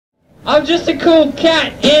I'm just a cool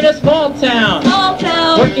cat in a small town. Small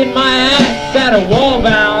town. Working my ass at a wall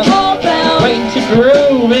bound. Wall bound. Waiting to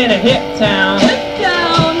groove in a hip town. Hip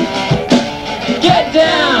town. Get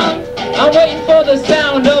down! I'm waiting for the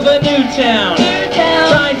sound of a new town. New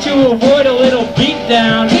town. Trying to avoid a little beat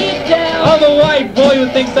down. Beat down. Of a white boy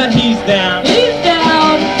who thinks that he's down. He's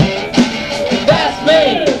down. That's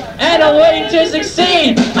me, and I'm waiting to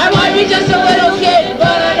succeed. I might be just a little kid,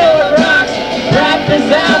 but I know it rocks. Rap is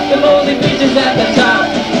out, the moldy beaches at the top.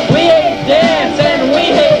 We hate dance and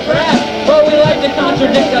we hate rap, but we like to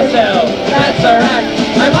contradict ourselves. That's our act.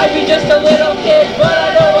 I might be just a little kid, but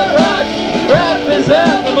I know it rocks. Rap is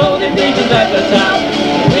out, the moldy beaches at the top.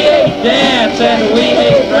 We hate dance and we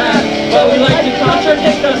hate rap, but we like to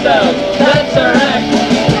contradict ourselves. That's our act.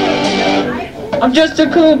 I'm just a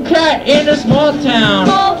cool cat in a small town.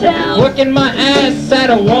 Small town. Working my ass at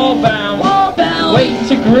a wall bound. Wall bound. Waiting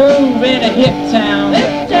to groove in a hip town.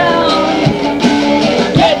 Hip town.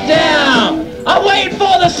 Get down! I'm waiting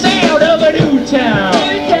for the sound of a new town.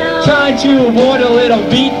 New town. Trying to avoid a little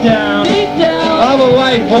beat down. Beat down. Of a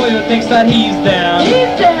white boy who thinks that he's down.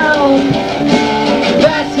 He's down.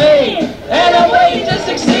 That's me, and I'm waiting to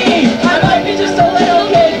succeed. I might be just a little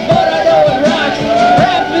kid, but I know it rocks.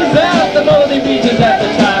 Rap is out, the moldy beaches at the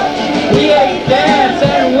top. We hate dance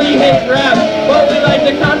and we hate rap, but we like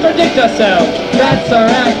to contradict ourselves. That's our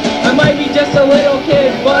act. I might be just a little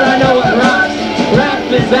kid, but I know it rocks. Rap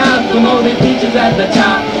is out, the moldy beaches at the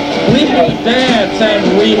top. We hate dance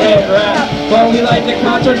and we hate rap, but we like to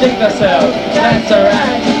contradict ourselves. That's our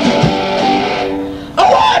act.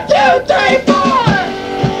 1, 2, 3, 4.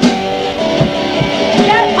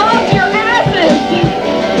 Get off your asses!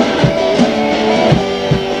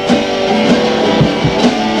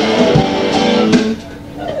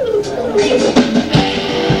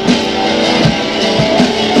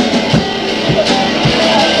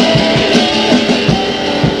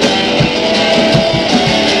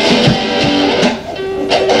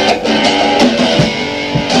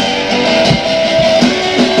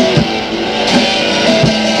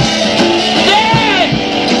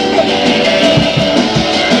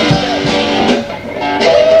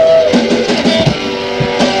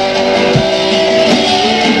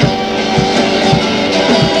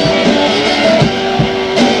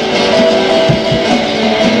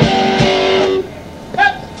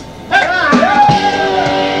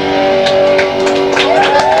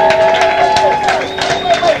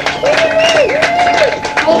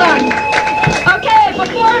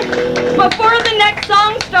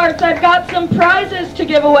 I've got some prizes to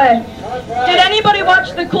give away. Did anybody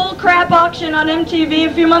watch the Cool Crap auction on MTV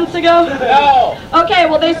a few months ago? No. Okay,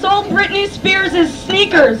 well they sold Britney Spears'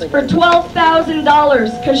 sneakers for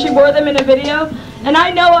 $12,000 because she wore them in a video. And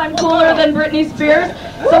I know I'm cooler than Britney Spears,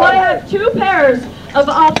 so I have 2 pairs of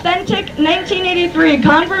authentic 1983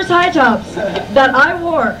 Converse high tops that I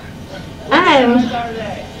wore. And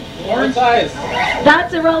What size?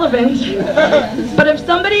 that's irrelevant. But if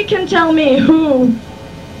somebody can tell me who,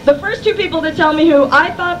 the first 2 people to tell me who I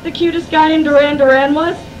thought the cutest guy in Duran Duran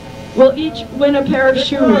was, will each win a pair of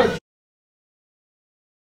shoes.